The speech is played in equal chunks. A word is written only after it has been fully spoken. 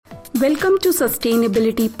Welcome to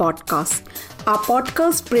Sustainability Podcast. Our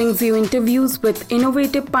podcast brings you interviews with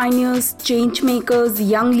innovative pioneers, change makers,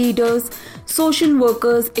 young leaders, social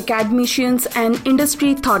workers, academicians, and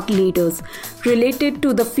industry thought leaders related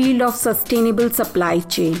to the field of sustainable supply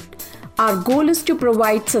chain. Our goal is to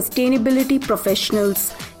provide sustainability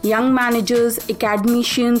professionals, young managers,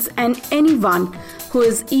 academicians, and anyone who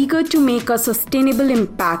is eager to make a sustainable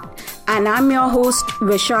impact. And I'm your host,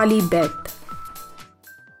 Vaishali Beth.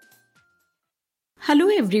 Hello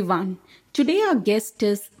everyone. Today our guest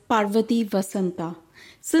is Parvati Vasanta.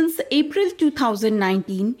 Since April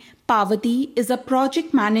 2019, Parvati is a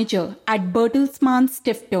project manager at Bertelsmann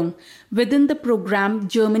Stiftung within the program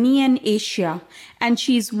Germany and Asia, and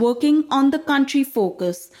she is working on the country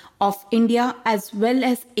focus of India as well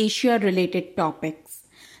as Asia-related topics.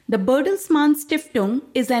 The Bertelsmann Stiftung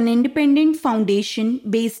is an independent foundation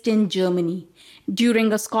based in Germany.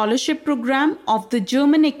 During a scholarship program of the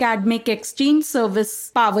German Academic Exchange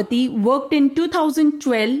Service, Parvati worked in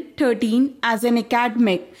 2012-13 as an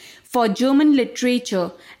academic for German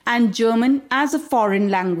literature and German as a foreign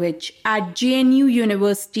language at JNU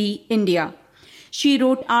University, India. She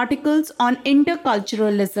wrote articles on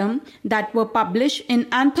interculturalism that were published in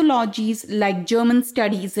anthologies like German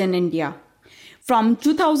Studies in India. From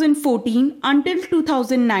 2014 until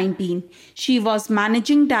 2019, she was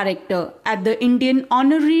managing director at the Indian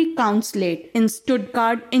Honorary Consulate in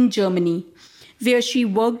Stuttgart in Germany, where she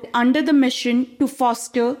worked under the mission to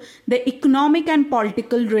foster the economic and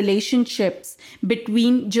political relationships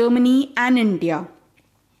between Germany and India.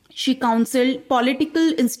 She counseled political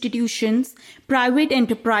institutions, private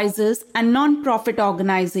enterprises, and non-profit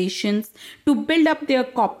organizations to build up their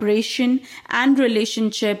cooperation and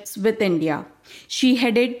relationships with India. She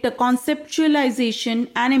headed the conceptualization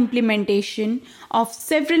and implementation of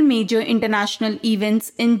several major international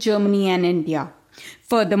events in Germany and India.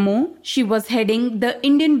 Furthermore, she was heading the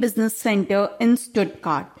Indian Business Center in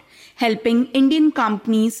Stuttgart, helping Indian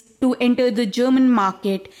companies to enter the German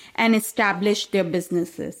market and establish their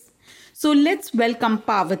businesses. So let's welcome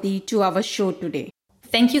Parvati to our show today.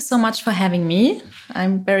 Thank you so much for having me.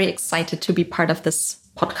 I'm very excited to be part of this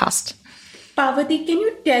podcast. Parvati, can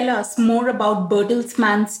you tell us more about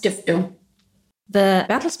Bertelsmann Stiftung? The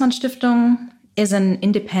Bertelsmann Stiftung is an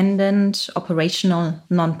independent, operational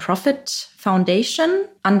non-profit foundation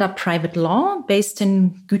under private law based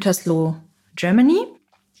in Gütersloh, Germany.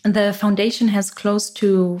 The foundation has close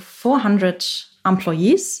to 400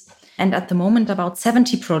 employees, and at the moment about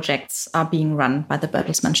 70 projects are being run by the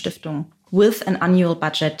Bertelsmann Stiftung with an annual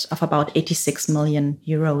budget of about 86 million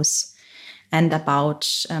euros. And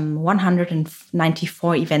about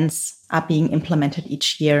 194 events are being implemented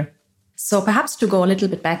each year. So perhaps to go a little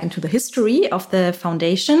bit back into the history of the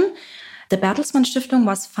foundation, the Bertelsmann Stiftung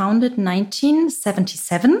was founded in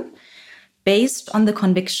 1977 based on the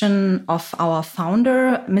conviction of our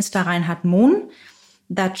founder, Mr. Reinhard Mohn,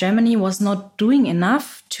 that Germany was not doing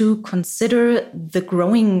enough to consider the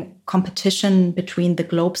growing competition between the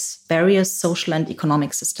globe's various social and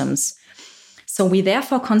economic systems. So we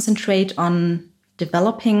therefore concentrate on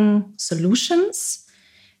developing solutions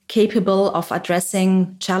capable of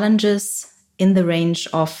addressing challenges in the range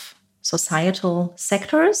of societal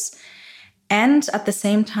sectors and at the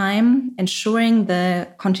same time ensuring the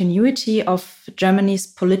continuity of Germany's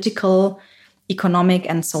political, economic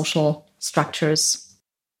and social structures.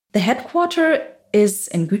 The headquarters is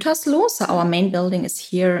in Gütersloh, so our main building is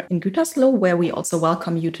here in Gütersloh, where we also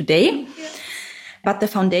welcome you today. But the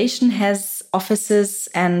foundation has offices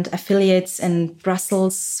and affiliates in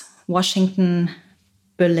Brussels, Washington,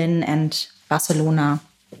 Berlin, and Barcelona.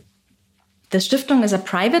 The Stiftung is a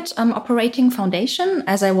private operating foundation,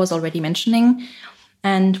 as I was already mentioning,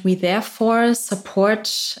 and we therefore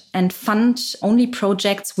support and fund only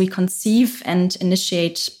projects we conceive and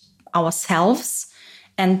initiate ourselves,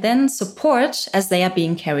 and then support as they are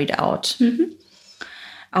being carried out. Mm-hmm.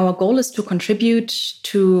 Our goal is to contribute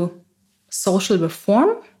to social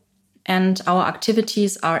reform, and our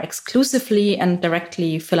activities are exclusively and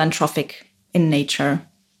directly philanthropic in nature.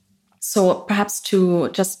 So perhaps to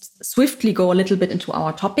just swiftly go a little bit into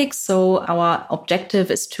our topics. So our objective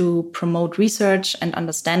is to promote research and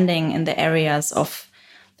understanding in the areas of,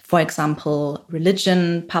 for example,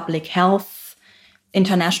 religion, public health,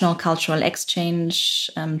 international cultural exchange,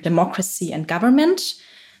 democracy and government,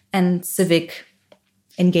 and civic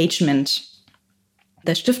engagement.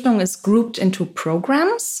 The Stiftung is grouped into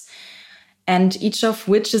programs, and each of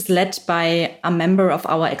which is led by a member of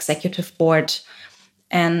our executive board.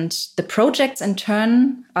 And the projects in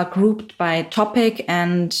turn are grouped by topic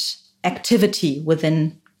and activity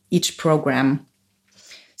within each program.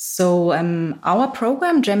 So our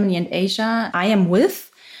program, Germany and Asia, I am with,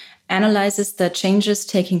 analyzes the changes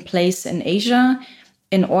taking place in Asia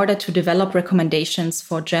in order to develop recommendations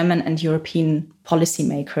for German and European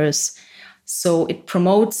policymakers. So it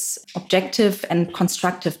promotes objective and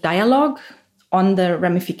constructive dialogue on the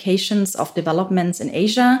ramifications of developments in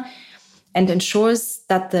Asia and ensures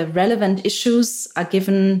that the relevant issues are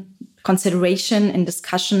given consideration in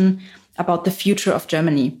discussion about the future of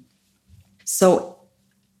Germany. So,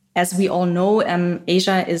 as we all know,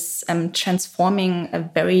 Asia is transforming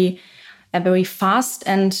very fast,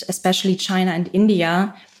 and especially China and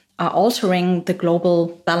India are altering the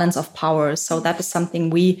global balance of power. So that is something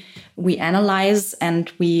we analyze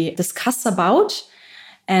and we discuss about.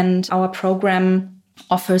 And our program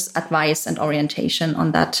offers advice and orientation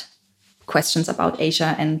on that, questions about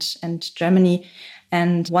Asia and Germany.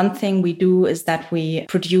 And one thing we do is that we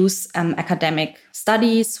produce academic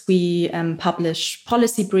studies, we publish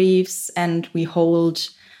policy briefs, and we hold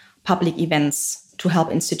public events to help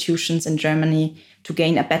institutions in Germany to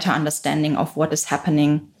gain a better understanding of what is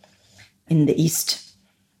happening in the East.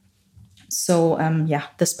 So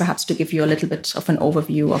this perhaps to give you a little bit of an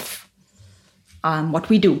overview of what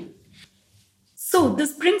we do. So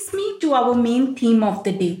this brings me to our main theme of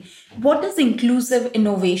the day. What is inclusive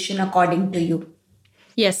innovation according to you?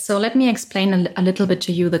 Yes, so let me explain a little bit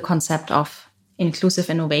to you the concept of inclusive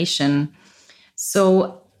innovation.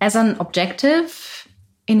 So as an objective,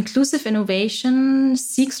 inclusive innovation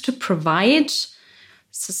seeks to provide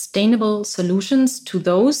sustainable solutions to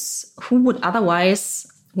those who would otherwise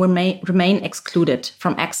remain excluded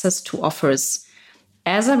from access to offers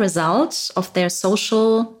as a result of their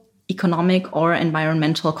social, economic, or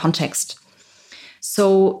environmental context.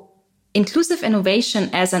 So inclusive innovation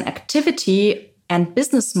as an activity and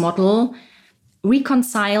business model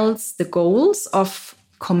reconciles the goals of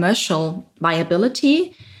commercial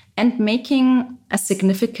viability and making a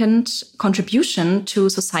significant contribution to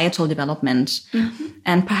societal development. Mm-hmm.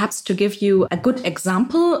 And perhaps to give you a good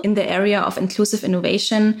example in the area of inclusive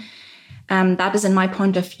innovation, that is, in my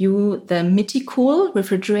point of view, the Miticool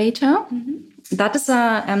refrigerator. Mm-hmm. That is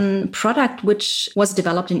a product which was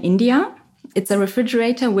developed in India. It's a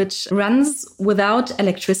refrigerator which runs without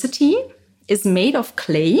electricity, is made of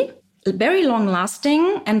clay, very long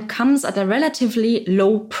lasting, and comes at a relatively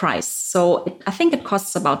low price. So I think it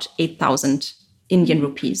costs about 8,000 Indian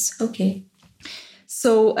rupees. Okay.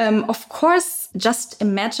 So of course, just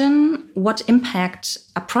imagine what impact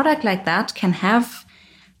a product like that can have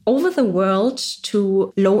over the world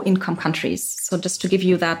to low-income countries. So just to give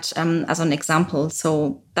you that as an example.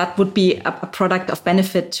 So that would be a product of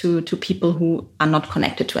benefit to people who are not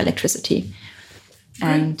connected to electricity.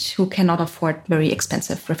 And who cannot afford very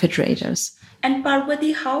expensive refrigerators. And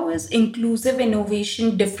Parvati, how is inclusive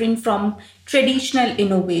innovation different from traditional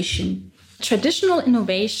innovation? Traditional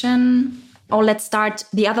innovation, or let's start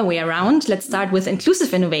the other way around. Let's start with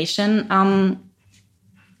inclusive innovation.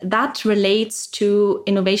 That relates to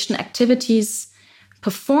innovation activities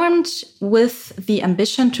performed with the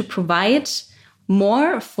ambition to provide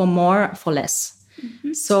more for less.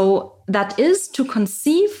 Mm-hmm. So that is to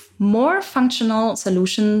conceive more functional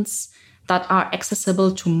solutions that are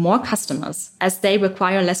accessible to more customers as they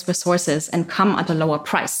require less resources and come at a lower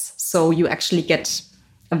price. So you actually get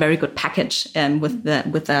a very good package with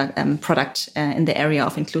the product in the area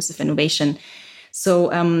of inclusive innovation.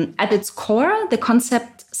 So at its core, the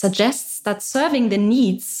concept suggests that serving the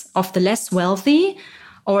needs of the less wealthy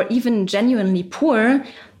or even genuinely poor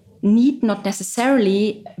need not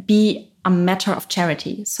necessarily be a matter of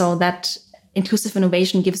charity. So that inclusive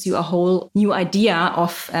innovation gives you a whole new idea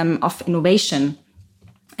of innovation.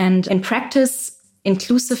 And in practice,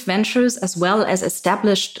 inclusive ventures as well as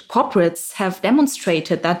established corporates have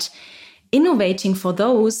demonstrated that innovating for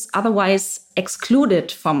those otherwise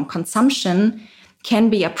excluded from consumption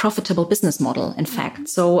can be a profitable business model, in fact.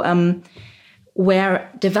 So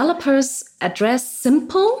where developers address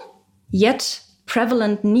simple yet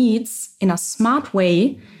prevalent needs in a smart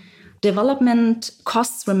way, development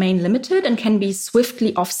costs remain limited and can be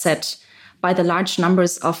swiftly offset by the large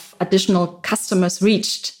numbers of additional customers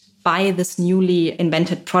reached by this newly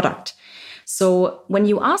invented product. So when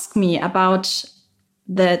you ask me about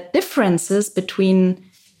the differences between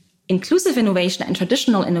inclusive innovation and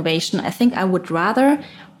traditional innovation, I think I would rather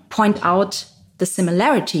point out the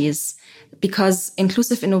similarities, because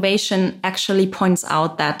inclusive innovation actually points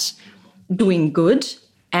out that doing good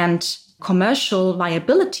and commercial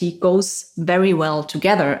viability goes very well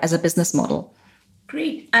together as a business model.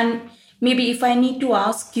 Great. And maybe if I need to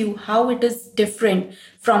ask you how it is different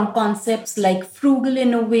from concepts like frugal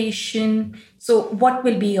innovation, so what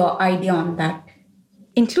will be your idea on that?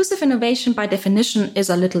 Inclusive innovation, by definition, is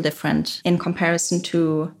a little different in comparison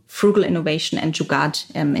to frugal innovation and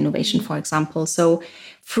jugaad innovation, for example. So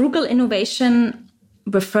frugal innovation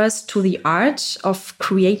refers to the art of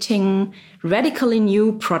creating radically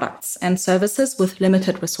new products and services with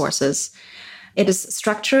limited resources. It is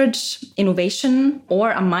structured innovation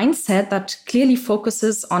or a mindset that clearly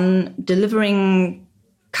focuses on delivering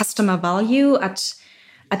customer value at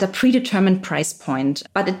a predetermined price point.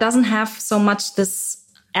 But it doesn't have so much this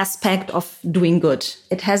aspect of doing good.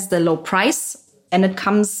 It has the low price and it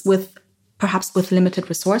comes with perhaps with limited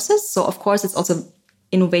resources. So of course, it's also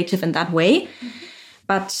innovative in that way.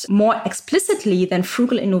 But more explicitly than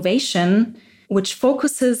frugal innovation, which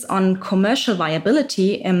focuses on commercial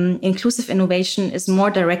viability, inclusive innovation is more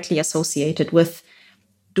directly associated with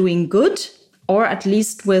doing good, or at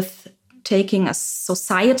least with taking a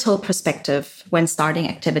societal perspective when starting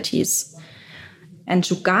activities. And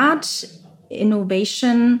jugaad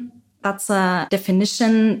innovation, that's a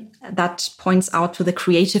definition that points out to the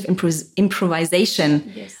creative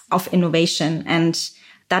improvisation of innovation. And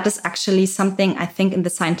that is actually something, I think, in the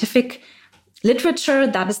scientific literature,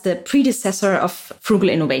 that is the predecessor of frugal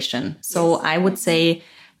innovation. So I would say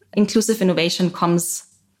inclusive innovation comes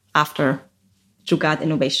after jugaad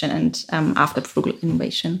innovation and after frugal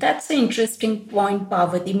innovation. That's an interesting point,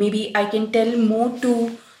 Parvati. Maybe I can tell more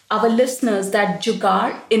to our listeners that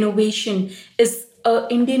jugaad innovation is an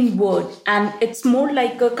Indian word, and it's more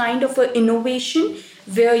like a kind of an innovation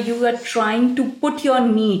where you are trying to put your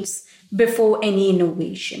needs before any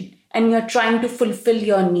innovation, and you're trying to fulfill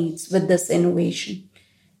your needs with this innovation.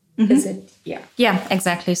 Mm-hmm. Is it? Yeah. Yeah,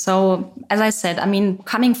 exactly. So as I said, I mean,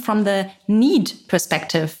 coming from the need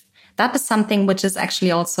perspective, that is something which is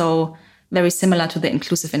actually also very similar to the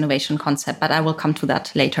inclusive innovation concept, but I will come to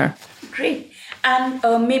that later. Great. And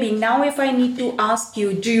maybe now if I need to ask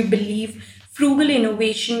you, do you believe frugal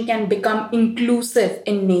innovation can become inclusive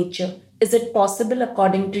in nature? Is it possible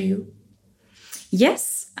according to you?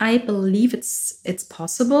 Yes, I believe it's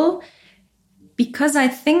possible, because I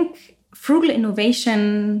think frugal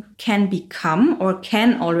innovation can become or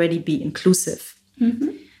can already be inclusive. Mm-hmm.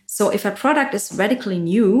 So if a product is radically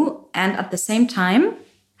new and at the same time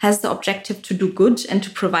has the objective to do good and to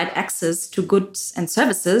provide access to goods and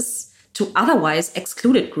services to otherwise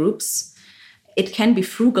excluded groups, it can be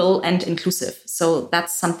frugal and inclusive. So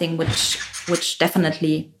that's something which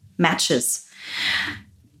definitely matches.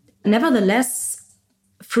 Nevertheless,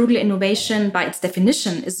 frugal innovation, by its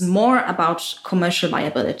definition, is more about commercial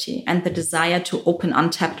viability and the desire to open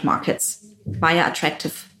untapped markets via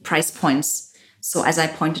attractive price points. So as I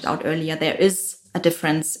pointed out earlier, there is a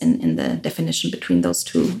difference in the definition between those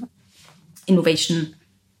two innovation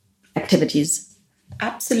activities.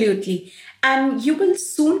 Absolutely. And you will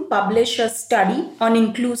soon publish a study on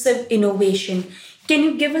inclusive innovation. Can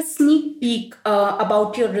you give a sneak peek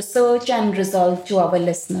about your research and results to our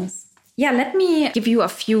listeners? Yeah, let me give you a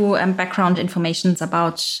few background informations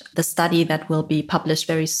about the study that will be published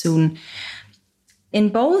very soon. In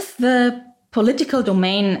both the political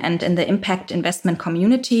domain and in the impact investment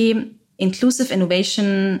community, inclusive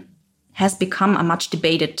innovation has become a much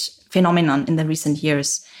debated phenomenon in the recent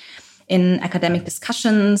years. In academic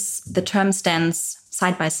discussions, the term stands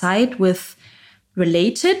side by side with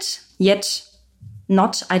related, yet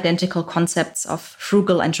not identical concepts of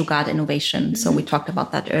frugal and jugaad innovation. Mm-hmm. So we talked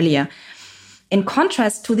about that earlier. In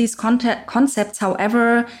contrast to these concepts,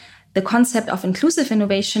 however, the concept of inclusive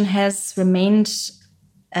innovation has remained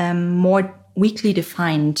more weakly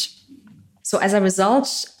defined. So as a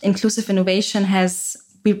result, inclusive innovation has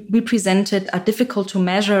represented a difficult to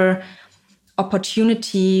measure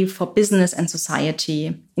opportunity for business and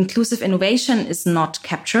society. Inclusive innovation is not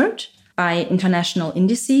captured by international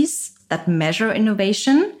indices that measure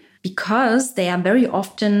innovation because they are very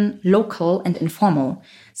often local and informal.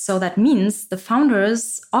 So that means the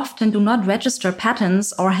founders often do not register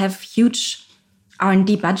patents or have huge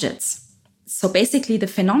R&D budgets. So basically the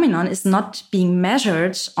phenomenon is not being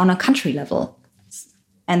measured on a country level.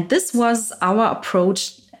 And this was our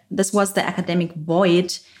approach. This was the academic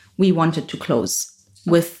void we wanted to close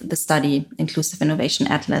with the study Inclusive Innovation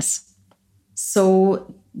Atlas.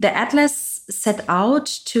 So the atlas set out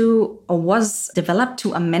to, or was developed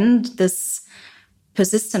to amend this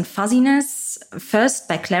persistent fuzziness, first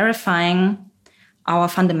by clarifying our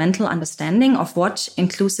fundamental understanding of what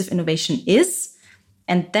inclusive innovation is,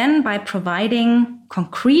 and then by providing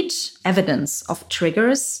concrete evidence of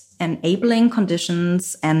triggers, enabling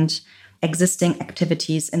conditions, and existing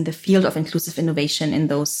activities in the field of inclusive innovation in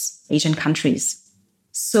those Asian countries.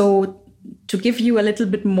 So to give you a little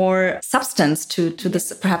bit more substance to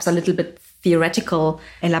this perhaps a little bit theoretical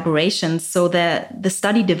elaborations. So the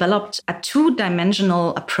study developed a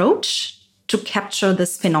two-dimensional approach to capture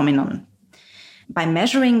this phenomenon by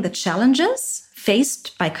measuring the challenges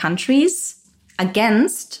faced by countries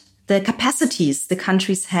against the capacities the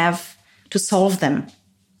countries have to solve them.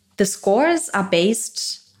 The scores are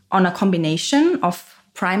based on a combination of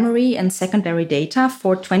primary and secondary data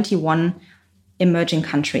for 21 emerging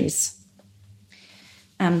countries.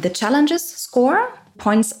 The challenges score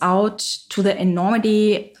points out to the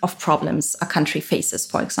enormity of problems a country faces,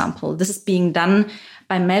 for example. This is being done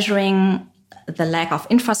by measuring the lack of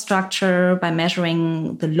infrastructure, by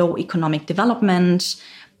measuring the low economic development,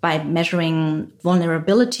 by measuring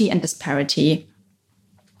vulnerability and disparity.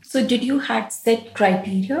 So did you had set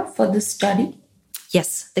criteria for this study?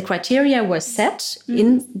 Yes, the criteria were set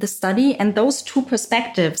in the study, and those two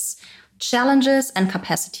perspectives, challenges and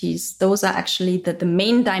capacities, those are actually the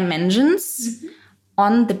main dimensions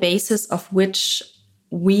on the basis of which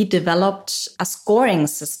we developed a scoring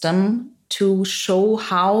system to show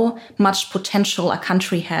how much potential a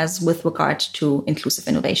country has with regard to inclusive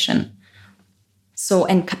innovation. So,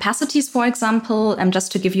 and capacities, for example,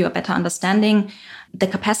 just to give you a better understanding, the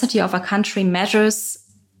capacity of a country measures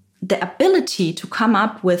the ability to come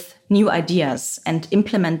up with new ideas and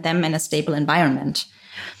implement them in a stable environment.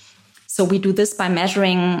 So we do this by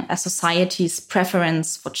measuring a society's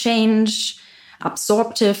preference for change,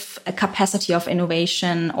 absorptive capacity of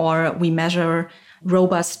innovation, or we measure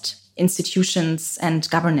robust institutions and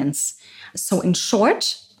governance. So in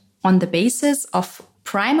short, on the basis of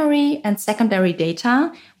primary and secondary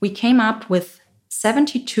data, we came up with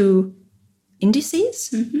 72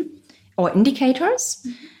 indices or indicators.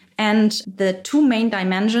 And the two main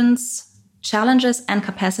dimensions, challenges and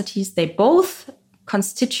capacities, they both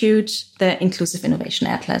constitute the Inclusive Innovation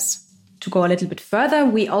Atlas. To go a little bit further,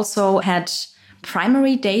 we also had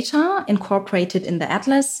primary data incorporated in the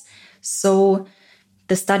atlas. So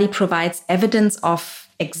the study provides evidence of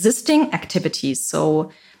existing activities.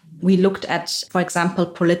 So we looked at, for example,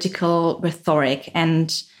 political rhetoric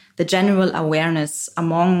and the general awareness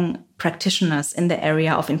among practitioners in the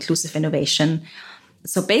area of inclusive innovation.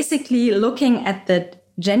 So basically looking at the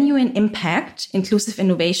genuine impact inclusive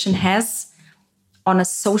innovation has on a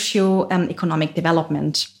socio-economic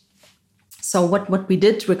development. So what we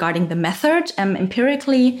did regarding the method,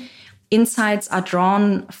 empirically, insights are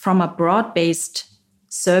drawn from a broad-based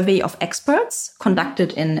survey of experts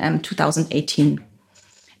conducted in 2018.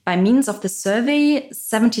 By means of the survey,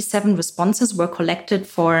 77 responses were collected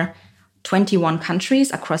for 21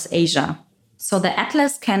 countries across Asia. So the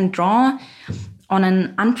atlas can draw on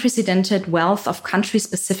an unprecedented wealth of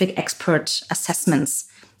country-specific expert assessments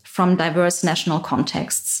from diverse national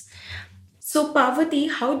contexts. So Parvati,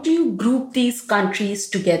 how do you group these countries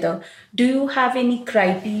together? Do you have any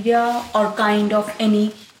criteria or kind of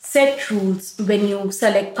any set rules when you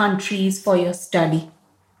select countries for your study?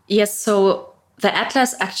 Yes, so the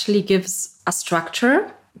atlas actually gives a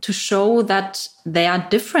structure to show that there are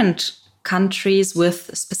different countries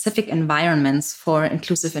with specific environments for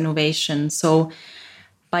inclusive innovation. So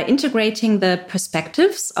by integrating the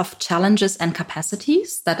perspectives of challenges and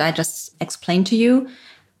capacities that I just explained to you,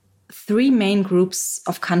 three main groups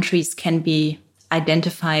of countries can be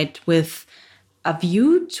identified with a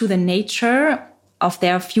view to the nature of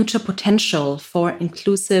their future potential for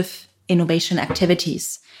inclusive innovation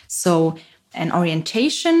activities. So an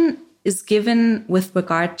orientation is given with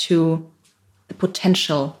regard to the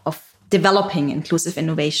potential of developing inclusive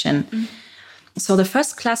innovation. So the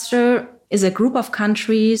first cluster is a group of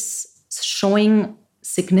countries showing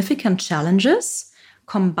significant challenges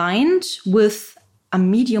combined with a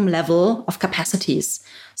medium level of capacities.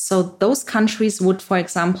 So those countries would, for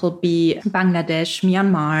example, be Bangladesh,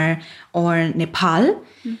 Myanmar, or Nepal.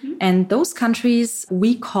 And those countries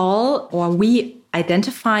we call or we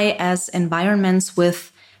identify as environments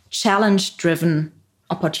with challenge-driven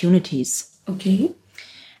opportunities. Okay.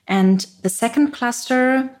 And the second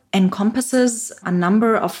cluster encompasses a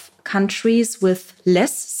number of countries with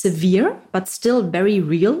less severe, but still very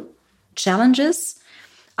real challenges,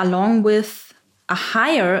 along with a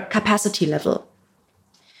higher capacity level.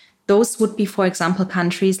 Those would be, for example,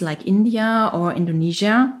 countries like India or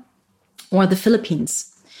Indonesia or the Philippines.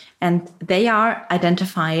 And they are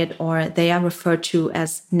identified or they are referred to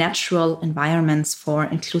as natural environments for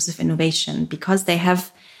inclusive innovation because they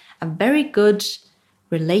have a very good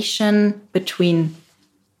relation between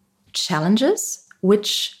challenges,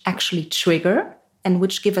 which actually trigger and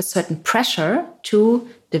which give a certain pressure to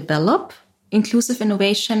develop inclusive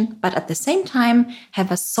innovation, but at the same time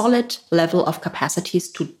have a solid level of capacities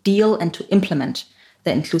to deal and to implement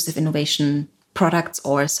the inclusive innovation products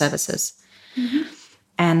or services.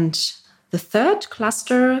 And the third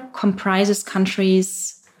cluster comprises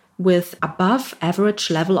countries with above average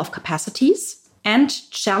level of capacities and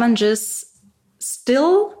challenges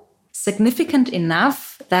still significant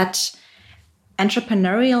enough that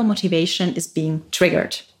entrepreneurial motivation is being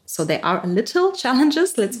triggered. So there are little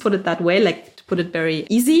challenges, let's put it that way, like to put it very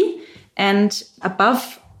easy, and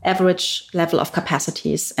above average level of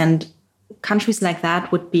capacities. And countries like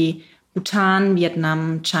that would be Bhutan,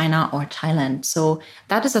 Vietnam, China, or Thailand. So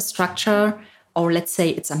that is a structure, or let's say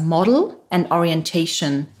it's a model and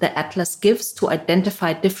orientation that Atlas gives to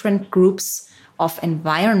identify different groups of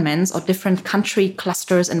environments or different country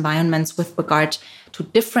clusters environments with regard to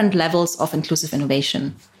different levels of inclusive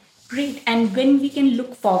innovation. Great. And when we can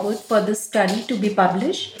look forward for this study to be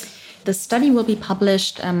published? The study will be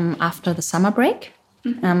published after the summer break.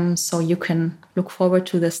 So you can look forward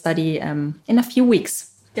to the study in a few weeks.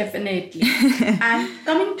 Definitely. And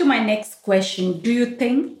coming to my next question, do you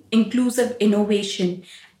think inclusive innovation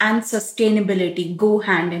and sustainability go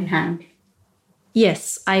hand in hand?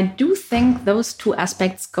 Yes, I do think those two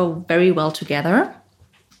aspects go very well together.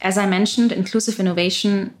 As I mentioned, inclusive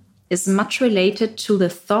innovation is much related to the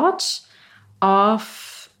thought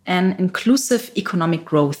of an inclusive economic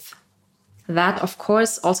growth. That, of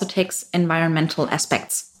course, also takes environmental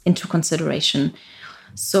aspects into consideration.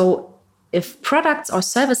 So if products or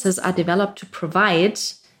services are developed to provide,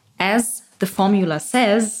 as the formula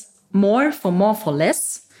says, more for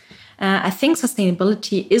less, I think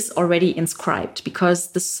sustainability is already inscribed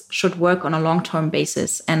because this should work on a long-term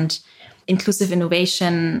basis. And inclusive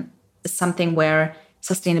innovation is something where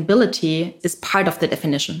sustainability is part of the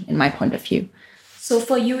definition, in my point of view. So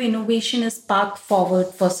for you, innovation is path forward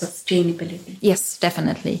for sustainability? Yes,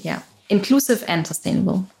 definitely. Yeah. Inclusive and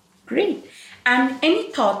sustainable. Great. And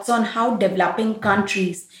any thoughts on how developing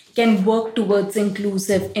countries can work towards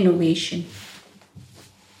inclusive innovation?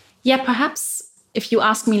 Yeah, perhaps if you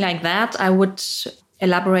ask me like that, I would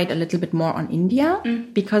elaborate a little bit more on India,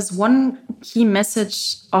 because one key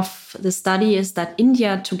message of the study is that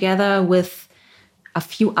India, together with a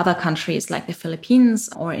few other countries like the Philippines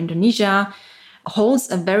or Indonesia,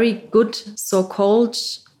 holds a very good so-called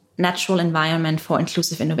natural environment for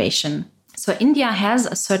inclusive innovation. So India has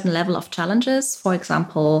a certain level of challenges, for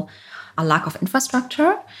example, a lack of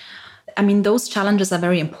infrastructure. I mean, those challenges are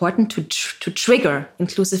very important to trigger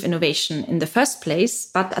inclusive innovation in the first place.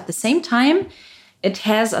 But at the same time, it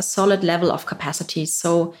has a solid level of capacity.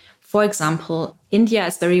 So, for example, India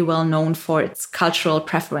is very well known for its cultural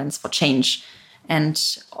preference for change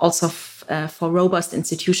and also for robust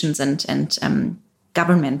institutions and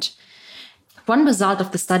government. One result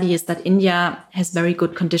of the study is that India has very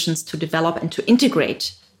good conditions to develop and to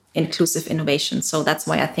integrate inclusive innovation. So that's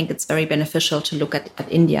why I think it's very beneficial to look at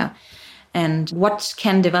India. And what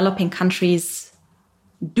can developing countries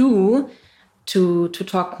do to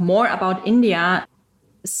talk more about India?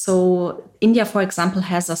 So India, for example,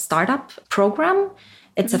 has a startup program.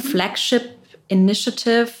 It's a flagship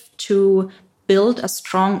initiative to build a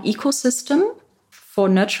strong ecosystem for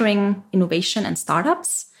nurturing innovation and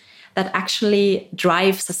startups that actually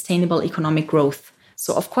drive sustainable economic growth.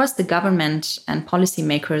 So, of course, the government and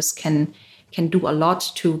policymakers can do a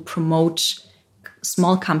lot to promote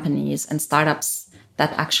small companies and startups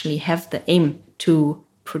that actually have the aim to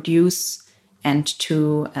produce and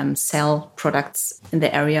to sell products in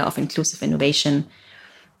the area of inclusive innovation.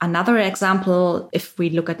 Another example, if we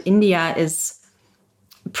look at India, is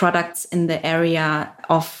products in the area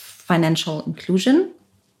of financial inclusion.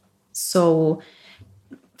 So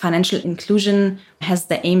financial inclusion has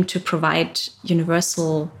the aim to provide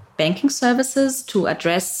universal banking services to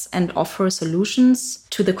address and offer solutions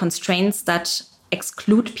to the constraints that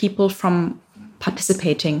exclude people from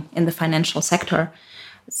participating in the financial sector.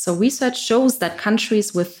 So research shows that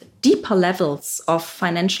countries with deeper levels of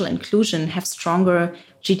financial inclusion have stronger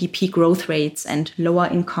GDP growth rates and lower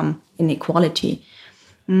income inequality.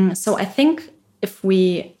 So I think if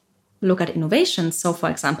we look at innovations, so for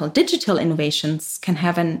example, digital innovations can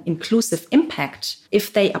have an inclusive impact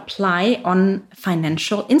if they apply on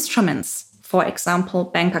financial instruments. For example,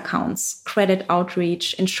 bank accounts, credit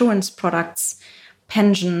outreach, insurance products,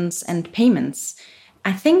 pensions and payments.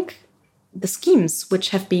 I think the schemes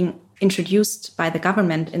which have been introduced by the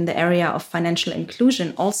government in the area of financial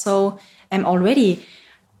inclusion also already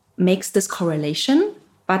makes this correlation.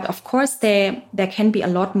 But of course, there can be a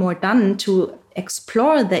lot more done to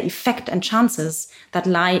explore the effect and chances that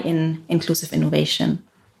lie in inclusive innovation.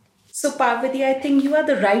 So Parvati, I think you are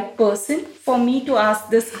the right person for me to ask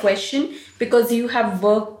this question because you have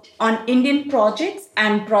worked on Indian projects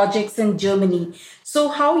and projects in Germany. So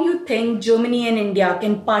how you think Germany and India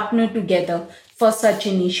can partner together for such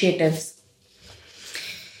initiatives?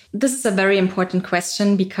 This is a very important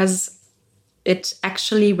question because it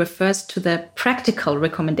actually refers to the practical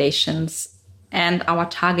recommendations and our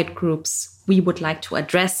target groups we would like to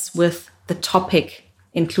address with the topic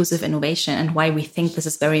inclusive innovation and why we think this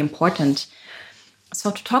is very important.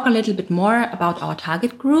 So to talk a little bit more about our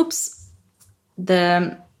target groups,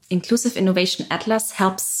 the Inclusive Innovation Atlas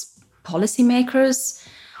helps policymakers,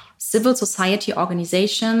 civil society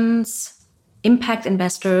organizations, impact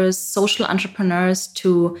investors, social entrepreneurs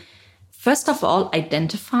to, first of all,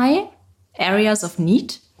 identify areas of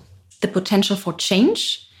need, the potential for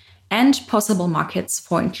change, and possible markets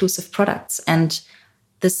for inclusive products. And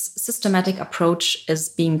this systematic approach is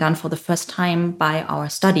being done for the first time by our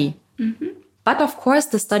study. Mm-hmm. But of course,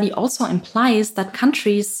 the study also implies that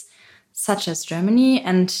countries such as Germany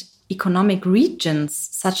and economic regions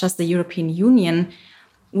such as the European Union,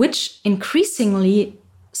 which increasingly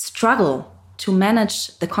struggle to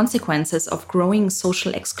manage the consequences of growing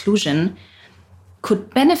social exclusion,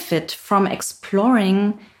 could benefit from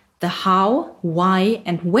exploring the how, why,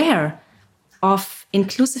 and where of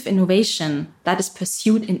inclusive innovation that is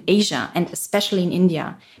pursued in Asia and especially in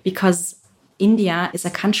India, because India is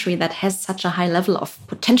a country that has such a high level of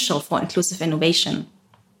potential for inclusive innovation.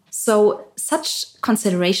 So such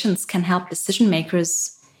considerations can help decision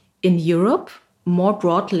makers in Europe more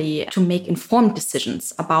broadly to make informed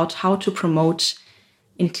decisions about how to promote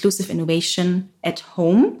inclusive innovation at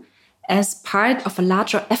home as part of a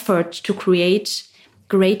larger effort to create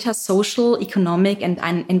greater social, economic, and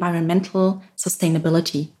environmental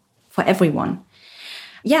sustainability for everyone.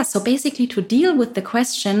 Yeah, so basically to deal with the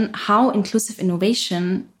question how inclusive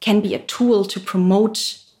innovation can be a tool to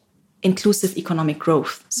promote inclusive economic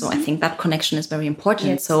growth. So I think that connection is very important.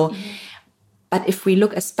 Yes. So, but if we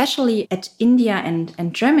look especially at India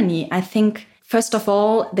and Germany, I think, first of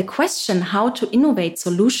all, the question how to innovate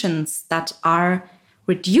solutions that are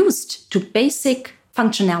reduced to basic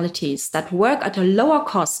functionalities that work at a lower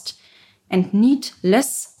cost and need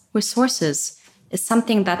less resources is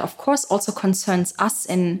something that, of course, also concerns us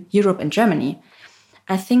in Europe and Germany.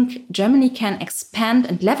 I think Germany can expand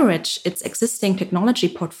and leverage its existing technology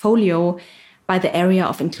portfolio by the area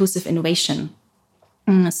of inclusive innovation.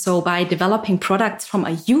 So by developing products from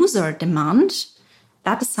a user demand,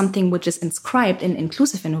 that is something which is inscribed in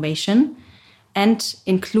inclusive innovation, and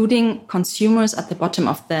including consumers at the bottom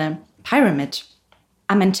of the pyramid.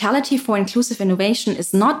 A mentality for inclusive innovation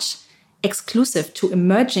is not exclusive to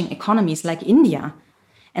emerging economies like India.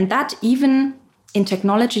 And that even in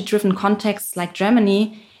technology-driven contexts like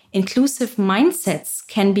Germany, inclusive mindsets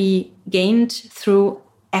can be gained through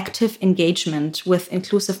active engagement with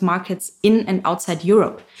inclusive markets in and outside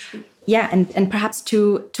Europe. Yeah, and perhaps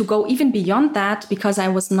to go even beyond that, because I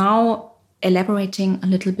was now elaborating a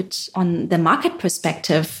little bit on the market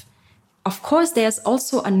perspective. Of course, there's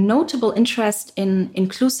also a notable interest in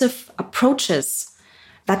inclusive approaches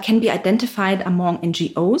that can be identified among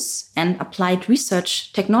NGOs and applied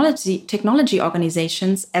research technology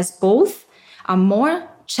organizations as both are more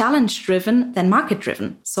challenge-driven than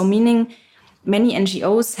market-driven. So meaning many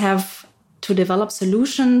NGOs have to develop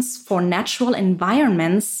solutions for natural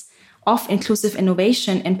environments of inclusive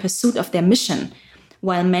innovation in pursuit of their mission,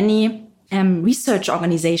 while many research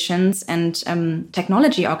organizations and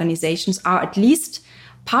technology organizations are at least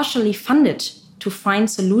partially funded to find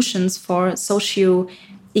solutions for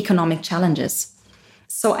socio-economic challenges.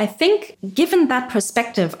 So I think given that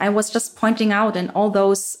perspective, I was just pointing out in all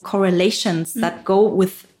those correlations that go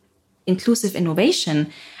with inclusive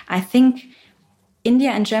innovation, I think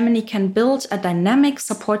India and Germany can build a dynamic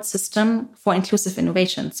support system for inclusive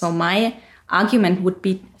innovation. So my argument would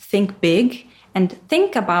be think big and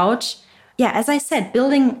think about, as I said,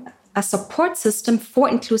 building a support system for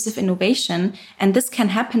inclusive innovation. And this can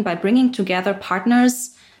happen by bringing together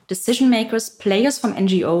partners, decision makers, players from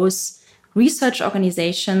NGOs, research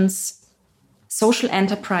organizations, social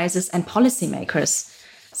enterprises, and policymakers.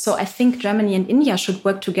 So I think Germany and India should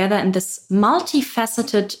work together in this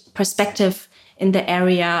multifaceted perspective in the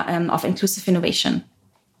area of inclusive innovation.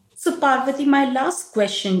 So Parvati, my last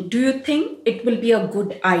question, do you think it will be a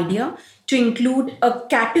good idea to include a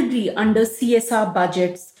category under CSR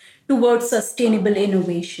budgets towards sustainable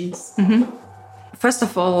innovations? Mm-hmm. First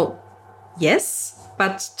of all, yes,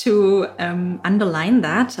 but to underline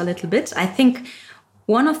that a little bit, I think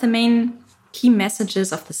one of the main key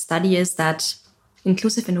messages of the study is that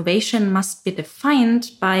inclusive innovation must be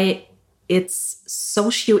defined by its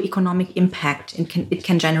socio-economic impact it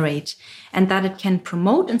can generate, and that it can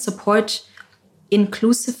promote and support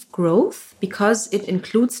inclusive growth because it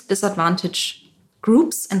includes disadvantaged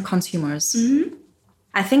groups and consumers.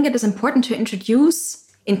 I think it is important to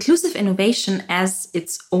introduce inclusive innovation as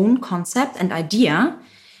its own concept and idea.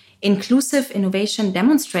 Inclusive innovation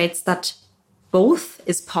demonstrates that both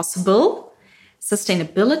is possible: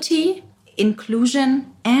 sustainability,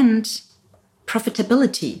 inclusion, and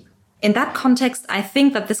profitability. In that context, I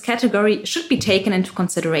think that this category should be taken into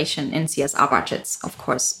consideration in CSR budgets, of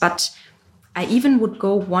course. But I even would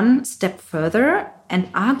go one step further and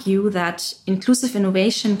argue that inclusive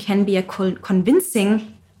innovation can be a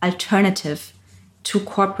convincing alternative to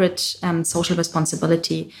corporate social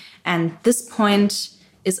responsibility. And this point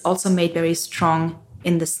is also made very strong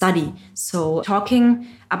in the study. So talking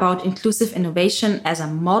about inclusive innovation as a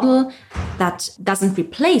model that doesn't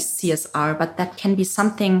replace CSR, but that can be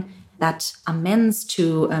something that amends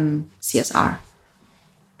to CSR.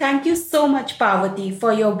 Thank you so much, Parvati,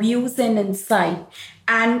 for your views and insight.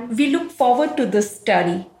 And we look forward to this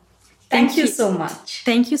study. Thank you so much.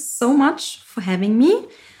 Thank you so much for having me.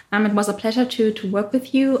 It was a pleasure to work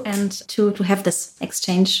with you and to have this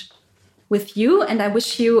exchange with you. And I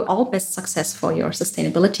wish you all best success for your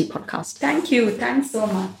sustainability podcast. Thank you. Thanks so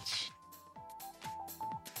much.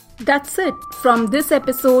 That's it from this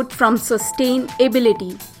episode from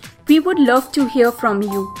Sustainability. We would love to hear from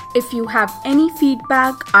you. If you have any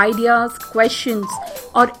feedback, ideas, questions,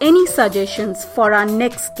 or any suggestions for our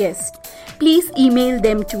next guest, please email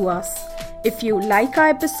them to us. If you like our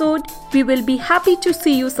episode, we will be happy to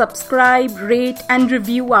see you subscribe, rate, and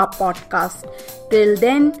review our podcast. Till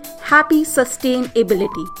then, happy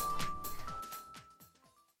sustainability.